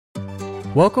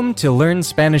Welcome to Learn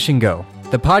Spanish and Go,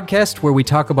 the podcast where we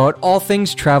talk about all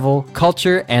things travel,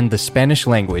 culture, and the Spanish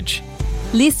language.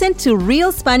 Listen to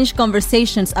real Spanish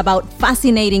conversations about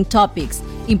fascinating topics,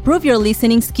 improve your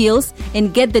listening skills,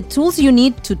 and get the tools you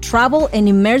need to travel and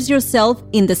immerse yourself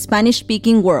in the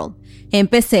Spanish-speaking world.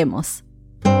 Empecemos.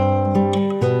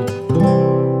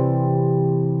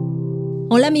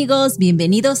 Hola amigos,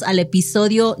 bienvenidos al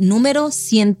episodio número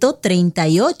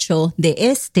 138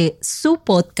 de su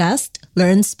podcast,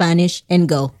 Learn Spanish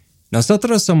and Go.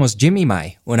 Nosotros somos Jim y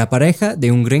Mai, una pareja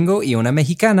de un gringo y una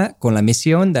mexicana con la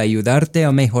misión de ayudarte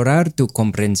a mejorar tu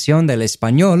comprensión del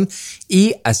español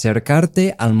y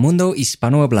acercarte al mundo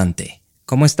hispanohablante.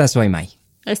 ¿Cómo estás hoy, Mai?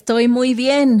 Estoy muy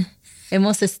bien.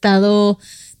 Hemos estado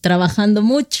trabajando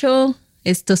mucho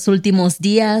estos últimos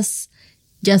días.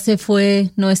 Ya se fue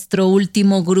nuestro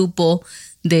último grupo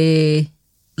de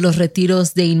los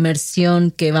retiros de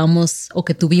inmersión que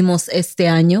tuvimos este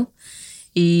año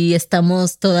y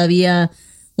estamos todavía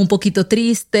un poquito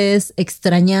tristes,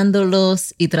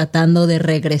 extrañándolos y tratando de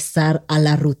regresar a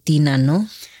la rutina, ¿no?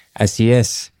 Así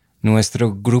es.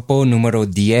 Nuestro grupo número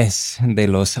 10 de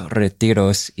los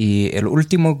retiros y el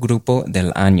último grupo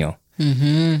del año.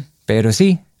 Uh-huh. Pero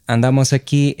sí, andamos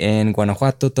aquí en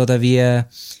Guanajuato todavía.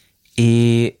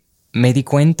 Y me di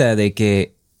cuenta de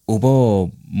que hubo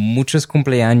muchos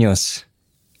cumpleaños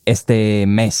este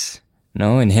mes,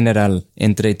 ¿no? En general,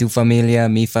 entre tu familia,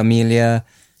 mi familia.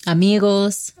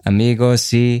 Amigos,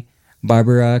 sí.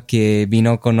 Bárbara, que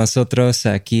vino con nosotros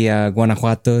aquí a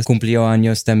Guanajuato, cumplió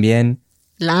años también.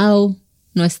 Lau,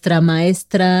 nuestra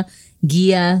maestra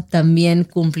guía, también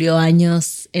cumplió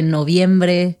años en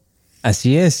noviembre.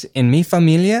 Así es. En mi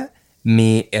familia,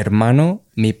 mi hermano,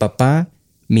 mi papá,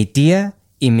 mi tía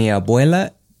y mi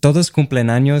abuela, todos cumplen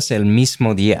años el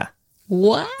mismo día.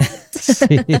 ¿What? Sí.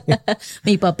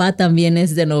 Mi papá también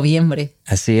es de noviembre.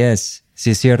 Así es,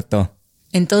 sí es cierto.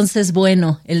 Entonces,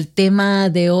 bueno, el tema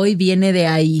de hoy viene de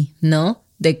ahí, ¿no?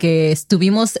 De que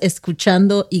estuvimos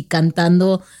escuchando y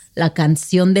cantando la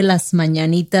canción de las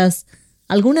mañanitas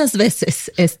algunas veces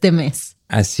este mes.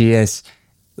 Así es.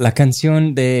 La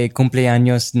canción de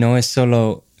cumpleaños no es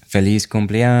solo feliz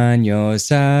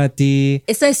cumpleaños a ti.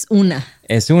 Esa es una.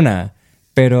 Es una,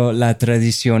 pero la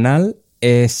tradicional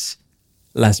es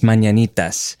las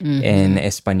mañanitas en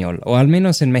español, o al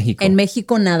menos en México. En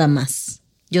México nada más.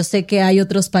 Yo sé que hay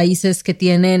otros países que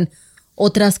tienen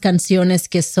otras canciones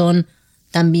que son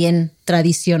también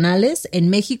tradicionales. En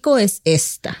México es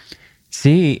esta.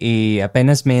 Sí, y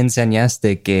apenas me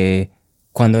enseñaste que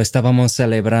cuando estábamos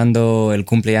celebrando el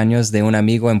cumpleaños de un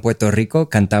amigo en Puerto Rico,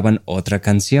 cantaban otra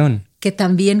canción. Que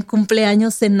también cumple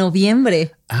años en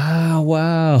noviembre. Ah,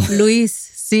 wow. Luis,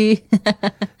 sí.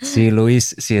 Sí,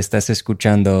 Luis, si estás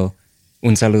escuchando,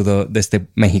 un saludo desde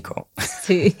México.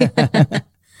 Sí.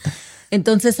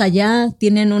 Entonces allá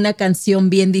tienen una canción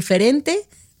bien diferente,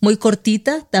 muy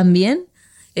cortita también,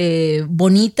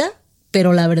 bonita,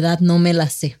 pero la verdad no me la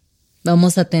sé.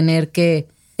 Vamos a tener que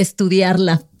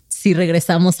estudiarla si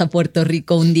regresamos a Puerto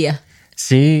Rico un día.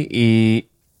 Sí, y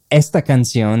esta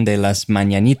canción de las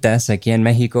mañanitas aquí en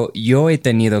México yo he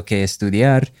tenido que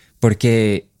estudiar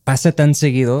porque pasa tan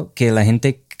seguido que la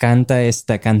gente canta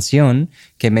esta canción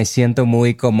que me siento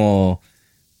muy como,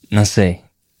 no sé,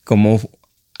 como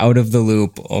out of the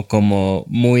loop o como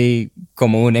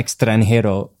un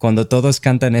extranjero cuando todos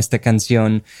cantan esta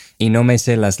canción y no me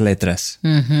sé las letras.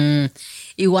 Uh-huh.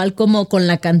 Igual como con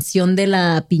la canción de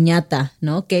la piñata,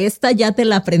 ¿no? Que esta ya te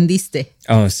la aprendiste.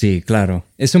 Oh, sí, claro.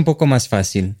 Es un poco más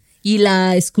fácil. Y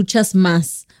la escuchas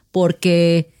más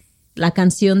porque la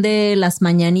canción de las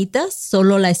mañanitas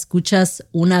solo la escuchas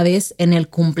una vez en el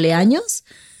cumpleaños,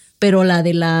 pero la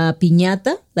de la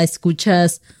piñata la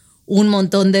escuchas un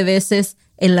montón de veces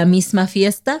en la misma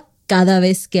fiesta cada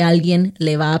vez que alguien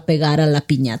le va a pegar a la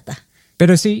piñata.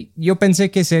 Pero sí, yo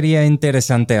pensé que sería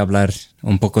interesante hablar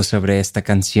un poco sobre esta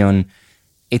canción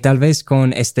y tal vez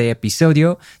con este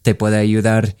episodio te pueda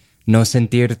ayudar no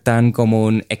sentir tan como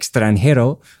un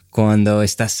extranjero cuando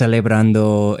estás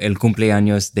celebrando el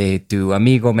cumpleaños de tu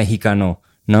amigo mexicano,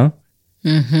 ¿no?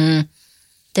 Uh-huh.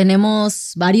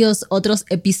 Tenemos varios otros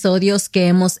episodios que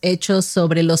hemos hecho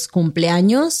sobre los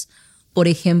cumpleaños. Por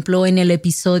ejemplo, en el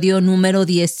episodio número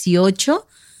 18,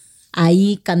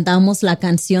 ahí cantamos la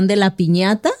canción de la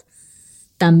piñata,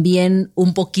 también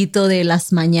un poquito de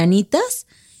las mañanitas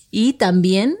y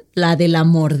también la de la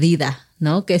mordida,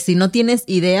 ¿no? Que si no tienes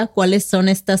idea cuáles son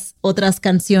estas otras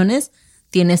canciones,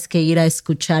 tienes que ir a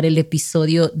escuchar el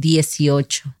episodio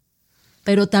 18.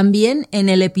 Pero también en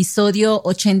el episodio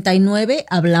 89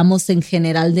 hablamos en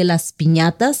general de las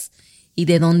piñatas y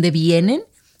de dónde vienen.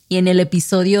 Y en el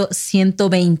episodio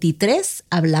 123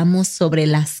 hablamos sobre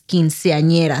las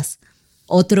quinceañeras,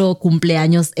 otro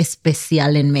cumpleaños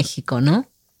especial en México, ¿no?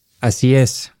 Así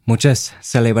es, muchas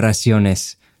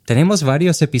celebraciones. Tenemos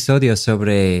varios episodios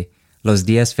sobre los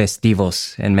días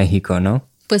festivos en México, ¿no?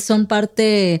 Pues son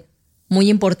parte muy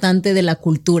importante de la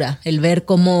cultura, el ver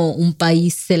cómo un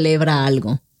país celebra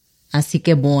algo. Así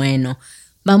que bueno,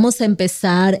 vamos a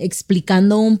empezar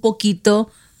explicando un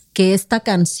poquito que esta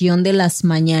canción de las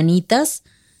mañanitas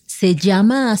se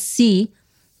llama así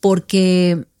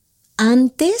porque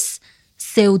antes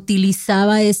se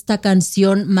utilizaba esta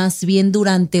canción más bien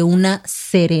durante una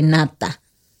serenata.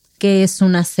 ¿Qué es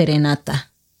una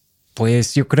serenata?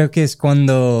 Pues yo creo que es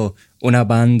cuando una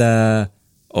banda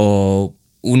o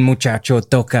un muchacho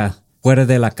toca fuera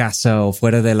de la casa o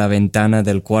fuera de la ventana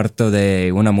del cuarto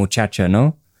de una muchacha,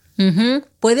 ¿no? Uh-huh.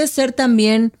 Puede ser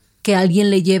también que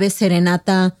alguien le lleve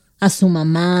serenata a su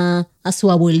mamá, a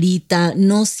su abuelita.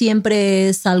 No siempre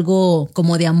es algo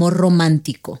como de amor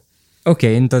romántico. Ok,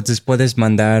 entonces puedes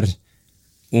mandar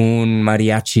un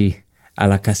mariachi a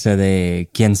la casa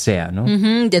de quien sea, ¿no?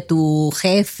 Uh-huh. De tu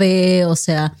jefe, o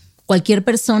sea, cualquier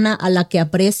persona a la que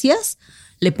aprecias,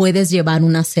 le puedes llevar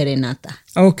una serenata.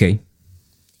 Ok.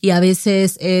 Y a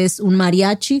veces es un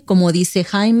mariachi, como dice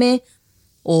Jaime,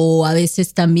 o a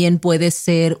veces también puede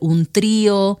ser un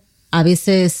trío, a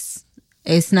veces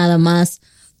es nada más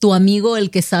tu amigo el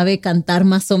que sabe cantar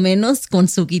más o menos con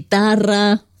su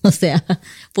guitarra, o sea,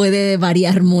 puede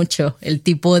variar mucho el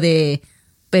tipo de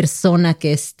persona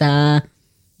que está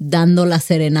dando la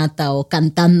serenata o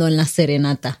cantando en la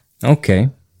serenata. Ok.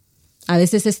 A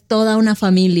veces es toda una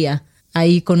familia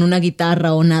ahí con una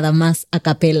guitarra o nada más a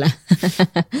capela.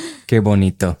 Qué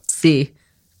bonito. Sí.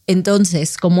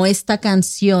 Entonces, como esta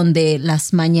canción de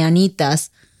Las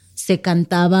Mañanitas se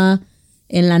cantaba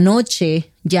en la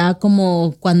noche, ya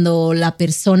como cuando la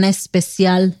persona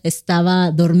especial estaba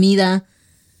dormida,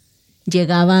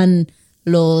 llegaban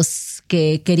los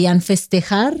que querían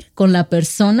festejar con la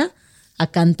persona a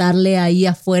cantarle ahí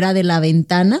afuera de la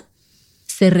ventana.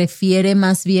 Se refiere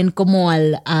más bien como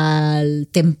al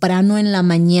temprano en la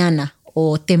mañana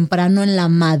o temprano en la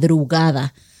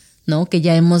madrugada, ¿no? Que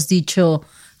ya hemos dicho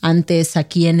antes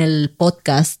aquí en el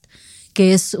podcast,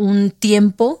 que es un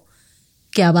tiempo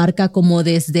que abarca como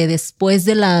desde después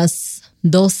de las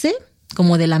 12,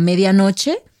 como de la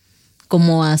medianoche,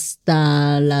 como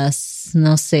hasta las,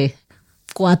 no sé,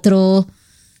 4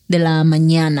 de la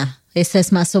mañana. Esa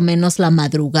es más o menos la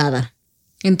madrugada.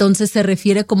 Entonces se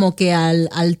refiere como que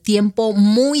al tiempo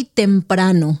muy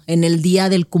temprano en el día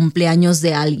del cumpleaños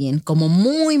de alguien, como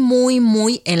muy, muy,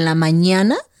 muy en la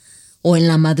mañana o en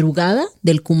la madrugada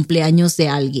del cumpleaños de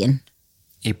alguien.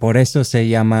 Y por eso se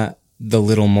llama The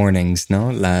Little Mornings,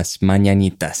 ¿no? Las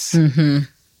mañanitas. Uh-huh.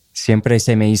 Siempre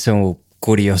se me hizo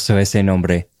curioso ese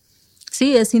nombre.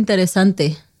 Sí, es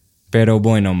interesante. Pero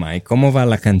bueno, Mai, ¿cómo va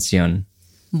la canción?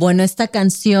 Bueno, esta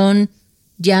canción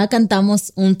ya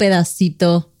cantamos un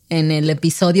pedacito en el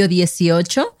episodio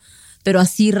 18, pero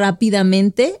así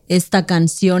rápidamente esta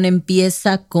canción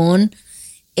empieza con: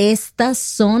 estas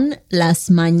son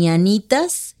las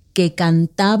mañanitas que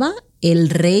cantaba el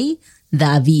rey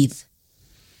David.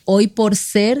 Hoy por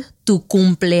ser tu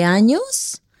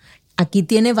cumpleaños, aquí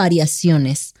tiene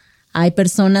variaciones. Hay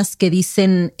personas que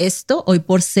dicen esto, hoy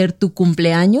por ser tu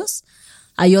cumpleaños.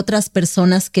 Hay otras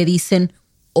personas que dicen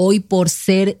hoy por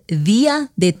ser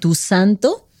día de tu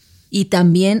santo. Y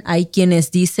también hay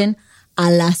quienes dicen a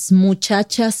las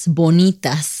muchachas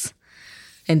bonitas.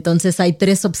 Entonces hay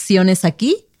 3 opciones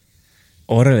aquí.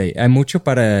 Órale, hay mucho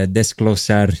para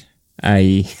desglosar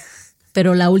ahí.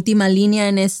 Pero la última línea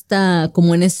en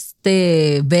como en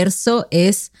este verso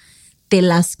es: te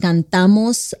las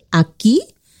cantamos aquí.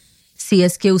 Si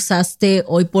es que usaste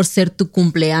hoy por ser tu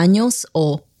cumpleaños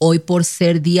o hoy por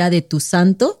ser día de tu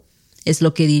santo, es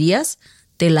lo que dirías,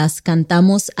 te las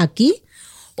cantamos aquí.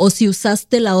 O si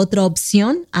usaste la otra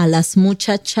opción, a las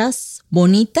muchachas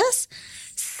bonitas,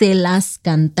 se las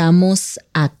cantamos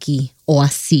aquí o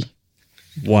así.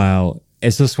 Wow,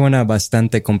 eso suena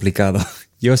bastante complicado.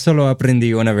 Yo solo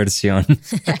aprendí una versión.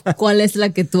 ¿Cuál es la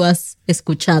que tú has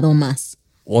escuchado más?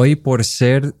 Hoy por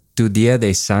ser tu día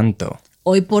de santo.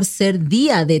 Hoy por ser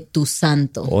día de tu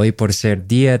santo. Hoy por ser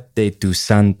día de tu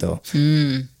santo.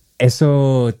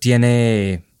 Eso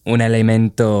tiene un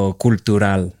elemento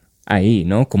cultural ahí,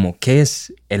 ¿no? Como, ¿qué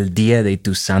es el día de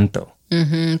tu santo?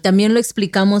 Uh-huh. También lo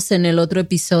explicamos en el otro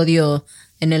episodio,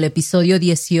 en el episodio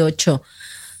 18.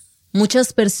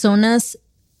 Muchas personas,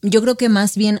 yo creo que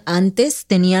más bien antes,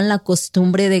 tenían la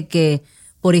costumbre de que,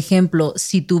 por ejemplo,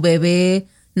 si tu bebé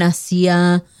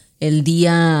nacía el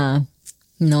día,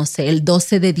 no sé, el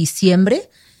 12 de diciembre,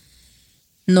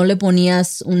 no le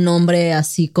ponías un nombre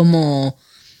así como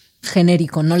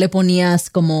genérico, no le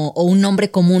ponías o un nombre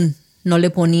común, no le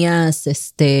ponías,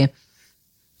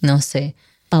 no sé,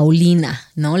 Paulina,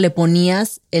 ¿no? Le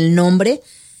ponías el nombre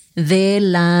de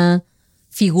la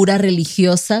figura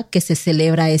religiosa que se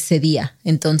celebra ese día.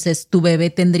 Entonces tu bebé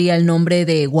tendría el nombre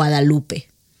de Guadalupe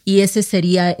y ese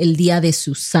sería el día de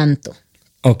su santo.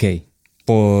 Ok,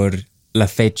 por la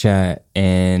fecha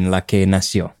en la que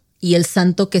nació. Y el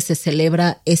santo que se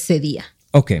celebra ese día.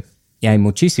 Ok, y hay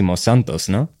muchísimos santos,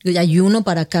 ¿no? Y hay uno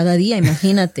para cada día,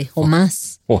 imagínate, o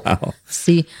más. Wow.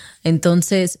 Sí,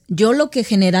 entonces yo lo que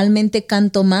generalmente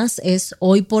canto más es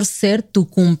Hoy por ser tu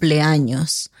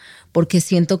cumpleaños, porque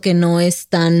siento que no es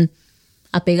tan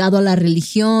apegado a la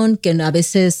religión, que a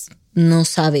veces no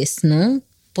sabes, ¿no?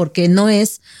 Porque no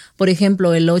es, por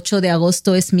ejemplo, el 8 de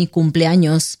agosto es mi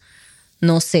cumpleaños.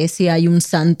 No sé si hay un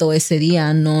santo ese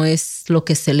día, no es lo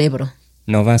que celebro.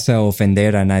 No vas a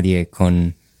ofender a nadie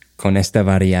con esta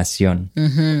variación.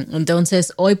 Uh-huh.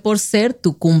 Entonces, hoy por ser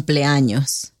tu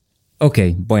cumpleaños. Ok,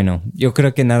 bueno, yo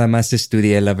creo que nada más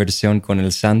estudié la versión con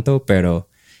el santo, pero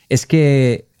es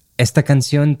que esta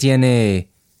canción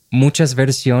tiene muchas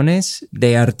versiones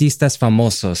de artistas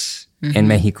famosos en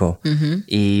México.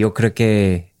 Y yo creo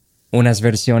que unas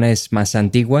versiones más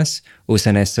antiguas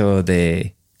usan eso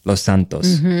de los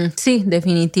santos. Sí,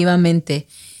 definitivamente.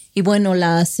 Y bueno,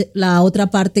 la otra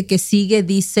parte que sigue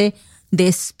dice,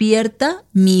 despierta,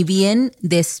 mi bien,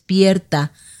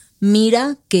 despierta.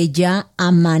 Mira que ya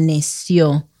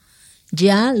amaneció.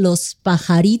 Ya los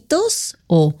pajaritos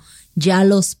ya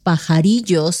los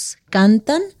pajarillos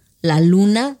cantan, la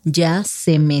luna ya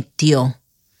se metió.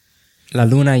 La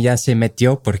luna ya se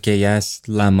metió porque ya es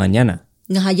la mañana.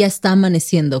 Ya está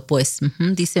amaneciendo, pues.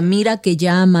 Dice, mira que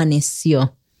ya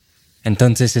amaneció.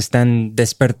 Entonces están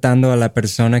despertando a la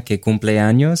persona que cumple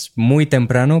años muy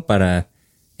temprano para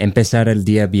empezar el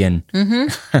día bien.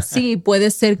 Sí,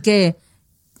 puede ser que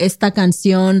esta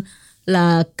canción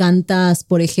la cantas,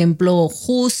 por ejemplo,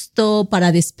 justo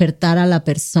para despertar a la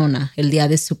persona el día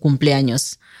de su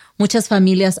cumpleaños. Muchas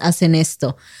familias hacen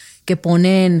esto, que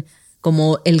ponen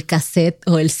como el cassette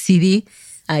o el CD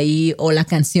ahí o la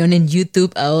canción en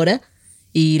YouTube ahora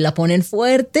y la ponen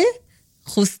fuerte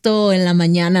justo en la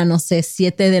mañana, no sé,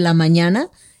 7 de la mañana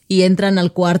y entran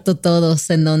al cuarto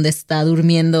todos en donde está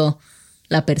durmiendo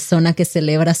la persona que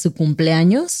celebra su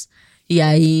cumpleaños y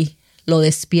ahí lo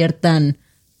despiertan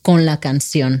con la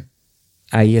canción.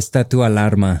 Ahí está tu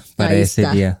alarma para ese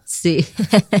día. Sí.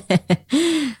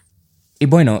 Y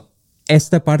bueno,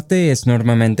 esta parte es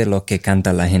normalmente lo que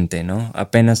canta la gente, ¿no?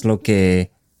 Apenas lo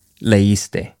que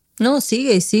leíste. No,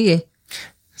 sigue y sigue.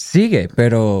 Sigue,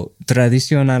 pero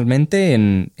tradicionalmente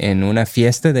en una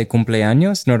fiesta de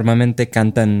cumpleaños normalmente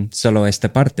cantan solo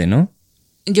esta parte, ¿no?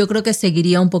 Yo creo que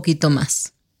seguiría un poquito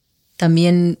más.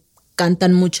 También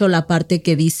cantan mucho la parte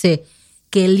que dice,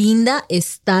 qué linda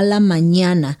está la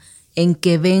mañana en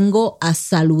que vengo a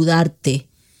saludarte.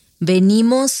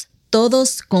 Venimos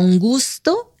todos con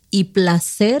gusto y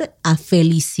placer a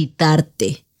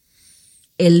felicitarte.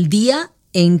 El día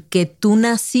en que tú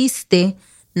naciste,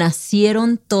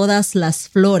 nacieron todas las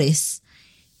flores.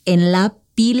 En la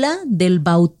pila del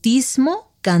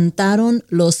bautismo cantaron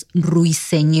los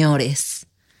ruiseñores.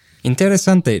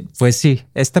 Interesante. Pues sí,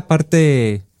 esta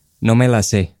parte no me la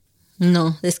sé.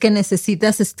 No, es que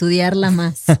necesitas estudiarla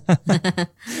más.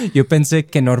 Yo pensé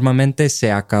que normalmente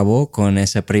se acabó con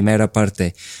esa primera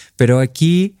parte, pero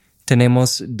aquí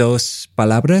tenemos dos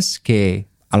palabras que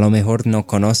a lo mejor no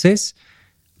conoces,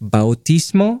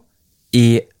 bautismo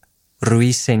y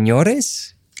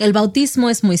ruiseñores. El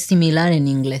bautismo es muy similar en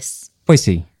inglés. Pues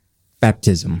sí,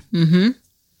 baptism.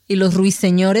 Y los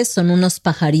ruiseñores son unos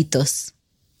pajaritos.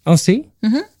 ¿Oh, sí?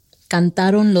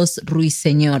 Cantaron los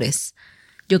ruiseñores.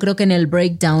 Yo creo que en el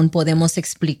breakdown podemos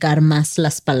explicar más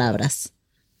las palabras.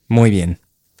 Muy bien.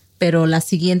 Pero la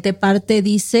siguiente parte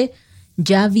dice,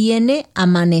 ya viene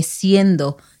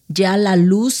amaneciendo, ya la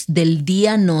luz del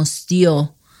día nos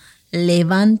dio.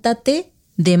 Levántate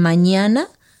de mañana,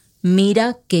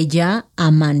 mira que ya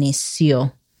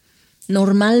amaneció.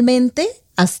 Normalmente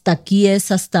hasta aquí es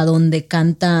hasta donde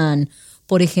cantan,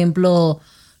 por ejemplo,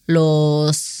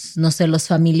 los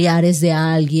familiares de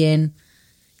alguien.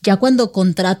 Ya cuando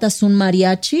contratas un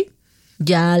mariachi,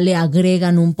 ya le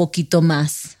agregan un poquito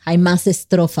más. Hay más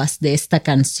estrofas de esta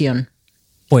canción.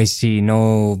 Pues sí,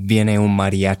 no viene un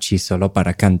mariachi solo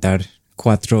para cantar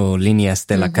 4 líneas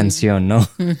de la canción, ¿no?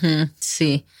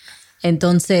 Sí.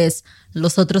 Entonces,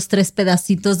 los otros 3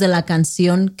 pedacitos de la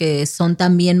canción, que son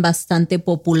también bastante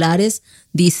populares,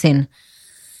 dicen,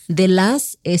 de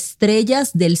las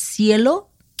estrellas del cielo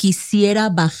quisiera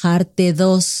bajarte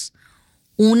 2,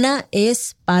 Una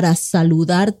es para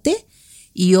saludarte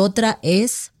y otra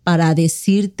es para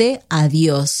decirte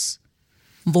adiós.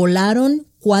 Volaron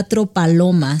 4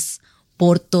 palomas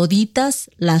por toditas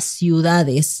las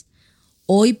ciudades.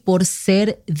 Hoy, por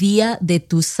ser día de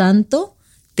tu santo,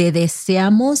 te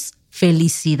deseamos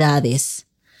felicidades.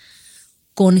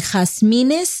 Con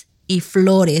jazmines y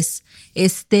flores,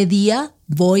 este día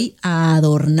voy a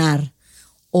adornar.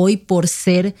 Hoy, por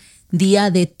ser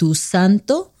día de tu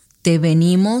santo, te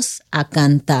venimos a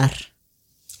cantar.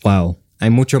 Wow,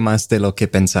 hay mucho más de lo que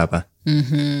pensaba.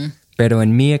 Pero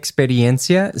en mi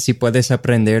experiencia, si puedes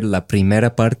aprender la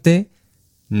primera parte,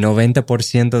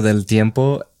 90% del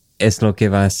tiempo es lo que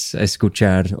vas a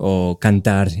escuchar o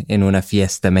cantar en una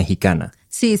fiesta mexicana.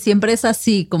 Sí, siempre es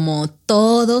así, como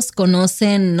todos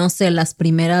conocen, no sé, las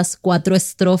primeras 4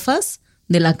 estrofas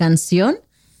de la canción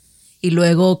y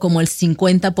luego como el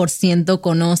 50%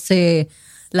 conoce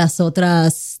las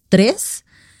otras 3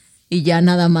 y ya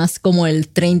nada más como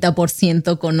el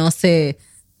 30% conoce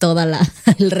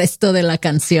el resto de la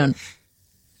canción.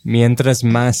 Mientras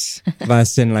más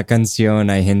vas en la canción,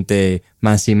 hay gente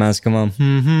más y más como...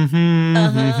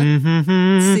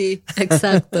 Sí,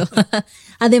 exacto.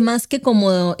 Además que,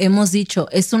 como hemos dicho,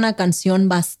 es una canción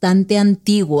bastante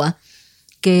antigua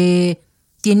que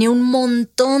tiene un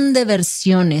montón de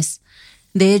versiones.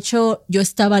 De hecho, yo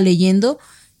estaba leyendo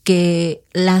que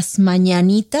las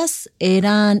mañanitas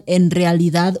eran en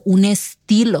realidad un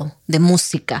estilo de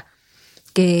música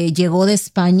que llegó de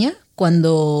España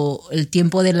cuando el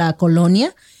tiempo de la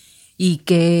colonia y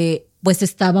que pues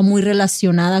estaba muy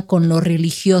relacionada con lo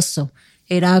religioso.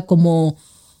 Era como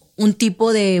un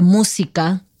tipo de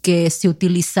música que se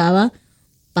utilizaba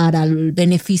para el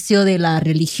beneficio de la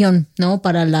religión, ¿no?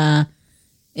 Para la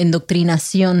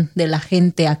indoctrinación de la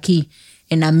gente aquí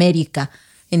en América.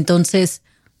 Entonces,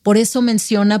 por eso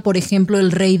menciona, por ejemplo,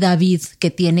 el rey David,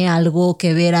 que tiene algo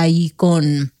que ver ahí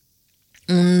con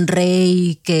un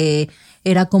rey que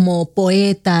era como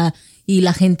poeta y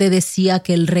la gente decía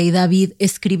que el rey David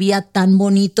escribía tan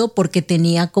bonito porque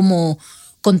tenía como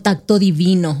contacto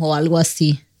divino o algo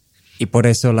así. Y por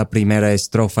eso la primera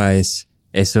estrofa es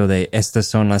eso de estas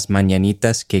son las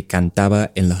mañanitas que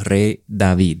cantaba el rey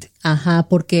David. Ajá,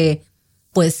 porque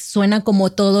pues suena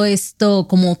como todo esto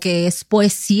como que es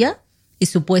poesía y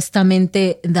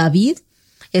supuestamente David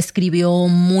escribió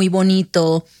muy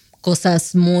bonito,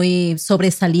 cosas muy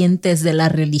sobresalientes de la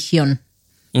religión.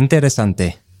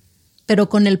 Interesante. Pero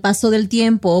con el paso del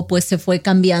tiempo, pues se fue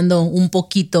cambiando un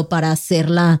poquito para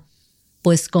hacerla,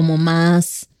 pues como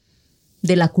más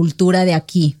de la cultura de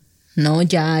aquí, ¿no?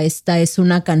 Ya esta es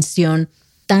una canción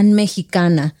tan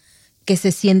mexicana que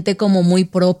se siente como muy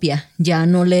propia. Ya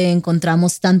no le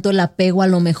encontramos tanto el apego a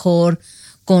lo mejor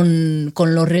con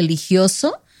lo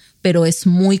religioso, pero es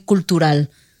muy cultural,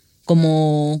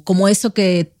 como eso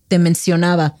que te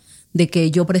mencionaba, de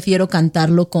que yo prefiero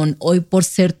cantarlo con hoy por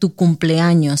ser tu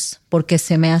cumpleaños, porque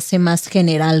se me hace más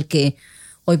general que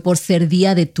hoy por ser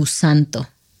día de tu santo.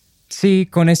 Sí,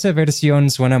 con esa versión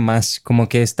suena más como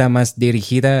que está más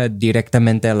dirigida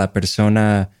directamente a la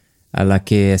persona a la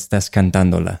que estás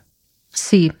cantándola.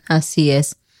 Sí, así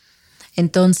es.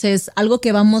 Entonces, algo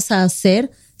que vamos a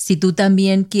hacer, si tú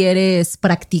también quieres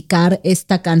practicar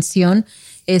esta canción,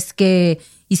 es que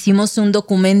hicimos un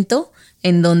documento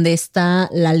en donde está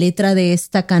la letra de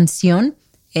esta canción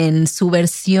en su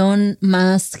versión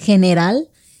más general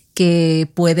que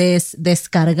puedes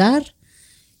descargar.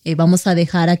 Vamos a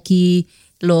dejar aquí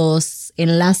los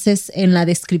enlaces en la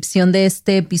descripción de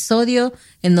este episodio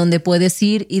en donde puedes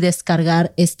ir y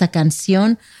descargar esta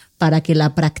canción para que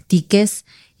la practiques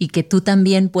y que tú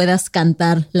también puedas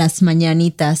cantar las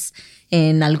mañanitas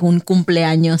en algún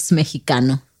cumpleaños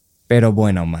mexicano. Pero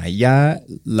bueno, Ma, ya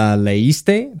la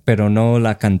leíste, pero no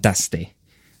la cantaste.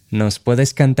 ¿Nos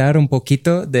puedes cantar un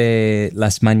poquito de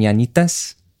las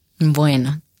mañanitas?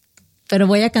 Bueno, pero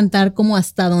voy a cantar como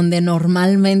hasta donde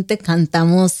normalmente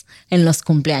cantamos en los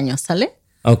cumpleaños, ¿sale?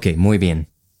 Ok, muy bien.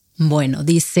 Bueno,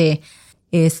 dice: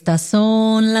 estas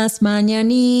son las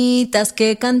mañanitas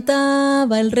que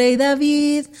cantaba el rey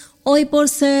David. Hoy por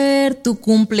ser tu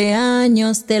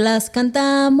cumpleaños te las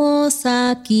cantamos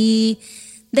aquí.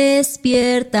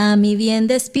 Despierta, mi bien,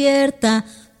 despierta,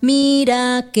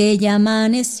 mira que ya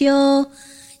amaneció.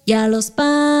 Ya los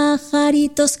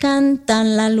pajaritos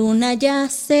cantan, la luna ya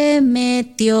se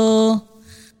metió.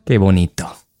 Qué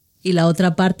bonito. Y la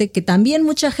otra parte que también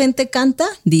mucha gente canta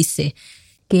dice: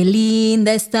 qué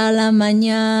linda está la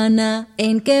mañana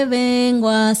en que vengo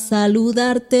a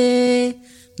saludarte.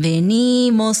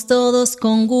 Venimos todos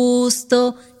con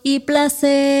gusto y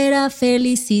placer a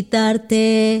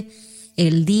felicitarte.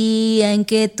 El día en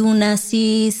que tú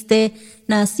naciste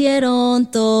nacieron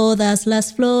todas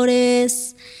las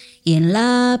flores, y en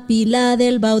la pila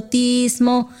del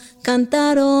bautismo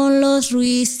cantaron los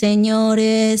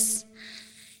ruiseñores.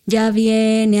 Ya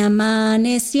viene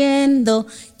amaneciendo,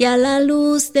 ya la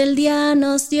luz del día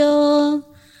nos dio.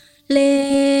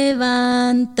 Levántate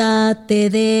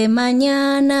de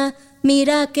mañana,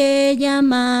 mira que ya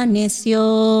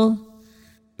amaneció.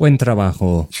 Buen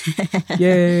trabajo.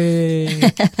 ¡Yay!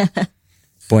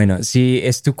 Bueno, si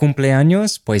es tu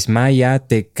cumpleaños, pues Maya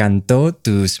te cantó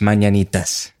tus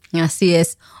mañanitas. Así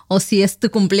es. O si es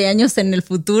tu cumpleaños en el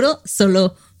futuro,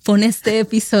 solo pon este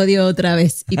episodio otra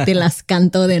vez y te las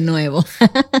canto de nuevo.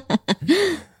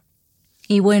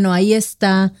 Y bueno, ahí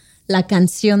está la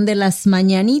canción de las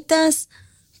mañanitas.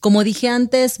 Como dije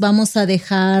antes, vamos a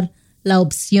dejar la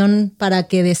opción para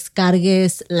que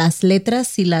descargues las letras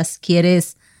si las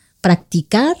quieres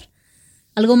practicar.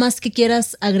 ¿Algo más que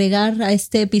quieras agregar a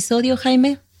este episodio,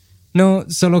 Jaime? No,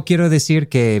 solo quiero decir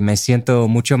que me siento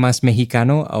mucho más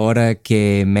mexicano ahora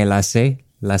que me las sé,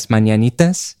 las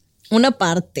mañanitas. Una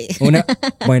parte.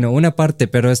 Una parte,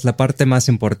 pero es la parte más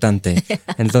importante.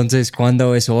 Entonces,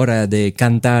 cuando es hora de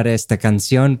cantar esta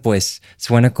canción, pues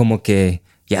suena como que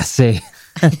ya sé.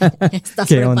 ¿Estás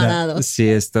preparado? Onda? Sí,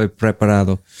 estoy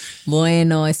preparado.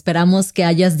 Bueno, esperamos que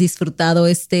hayas disfrutado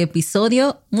este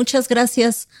episodio. Muchas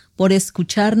gracias por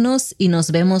escucharnos y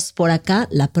nos vemos por acá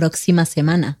la próxima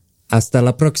semana. Hasta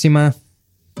la próxima.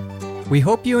 We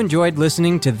hope you enjoyed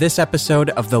listening to this episode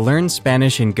of the Learn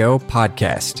Spanish and Go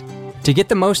podcast. To get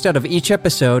the most out of each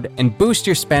episode and boost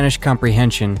your Spanish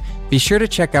comprehension, be sure to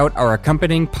check out our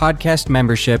accompanying podcast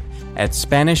membership at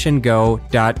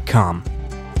SpanishAndGo.com.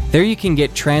 There you can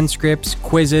get transcripts,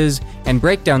 quizzes, and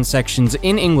breakdown sections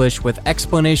in English with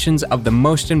explanations of the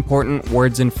most important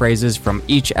words and phrases from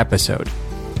each episode.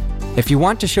 If you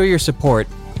want to show your support,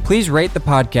 please rate the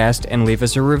podcast and leave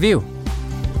us a review.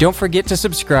 Don't forget to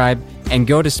subscribe and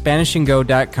go to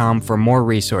SpanishAndGo.com for more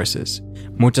resources.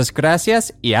 Muchas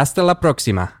gracias y hasta la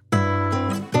próxima.